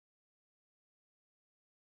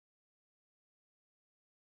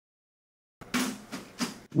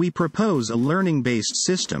We propose a learning-based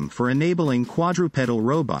system for enabling quadrupedal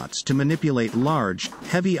robots to manipulate large,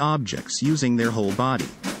 heavy objects using their whole body.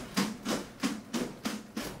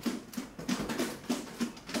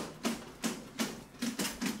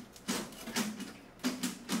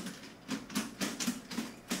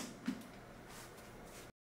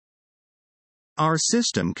 Our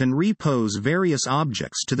system can repose various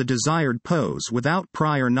objects to the desired pose without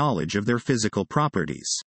prior knowledge of their physical properties,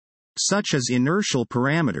 such as inertial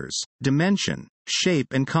parameters, dimension,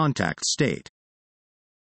 shape and contact state.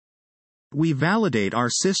 We validate our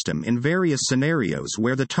system in various scenarios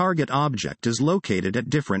where the target object is located at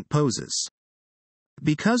different poses.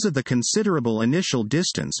 Because of the considerable initial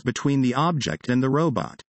distance between the object and the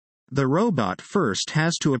robot first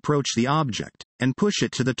has to approach the object, and push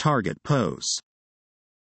it to the target pose.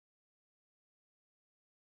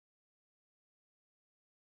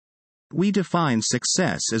 We define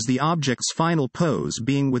success as the object's final pose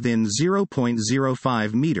being within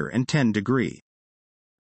 0.05 meter and 10 degree.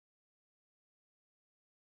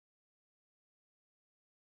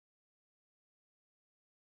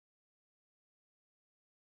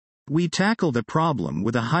 We tackle the problem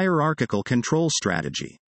with a hierarchical control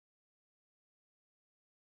strategy.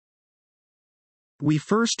 We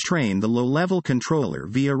first train the low-level controller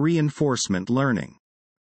via reinforcement learning.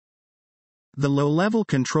 The low-level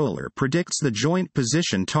controller predicts the joint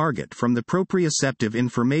position target from the proprioceptive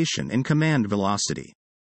information and command velocity.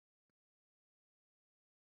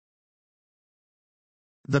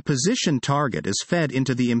 The position target is fed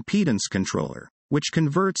into the impedance controller, which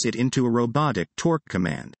converts it into a robotic torque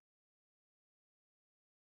command.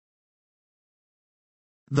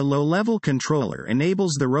 The low-level controller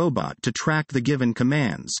enables the robot to track the given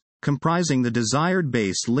commands, comprising the desired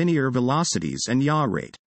base linear velocities and yaw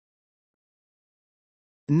rate.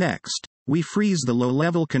 Next, we freeze the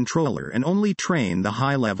low-level controller and only train the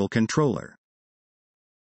high-level controller.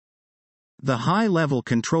 The high-level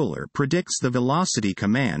controller predicts the velocity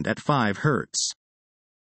command at 5 Hz,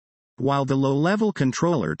 while the low-level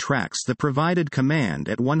controller tracks the provided command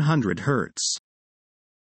at 100 Hz.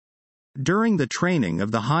 During the training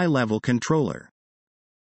of the high-level controller,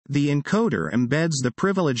 the encoder embeds the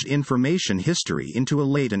privileged information history into a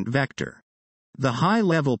latent vector. The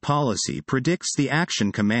high-level policy predicts the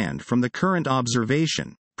action command from the current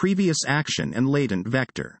observation, previous action and latent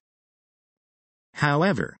vector.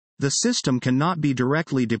 However, the system cannot be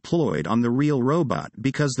directly deployed on the real robot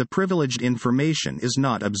because the privileged information is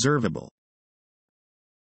not observable.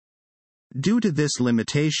 Due to this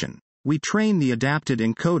limitation, we train the adapted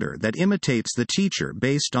encoder that imitates the teacher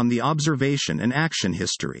based on the observation and action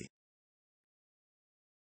history.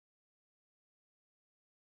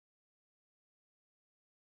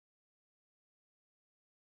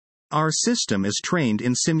 Our system is trained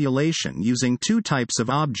in simulation using 2 types of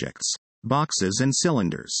objects, boxes and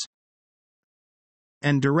cylinders,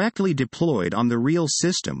 and directly deployed on the real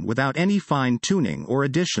system without any fine-tuning or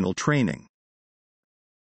additional training.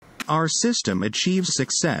 Our system achieves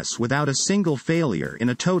success without a single failure in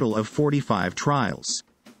a total of 45 trials.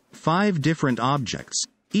 5 different objects,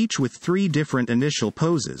 each with 3 different initial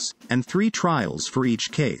poses, and 3 trials for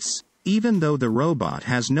each case, even though the robot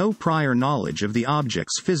has no prior knowledge of the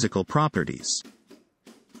object's physical properties.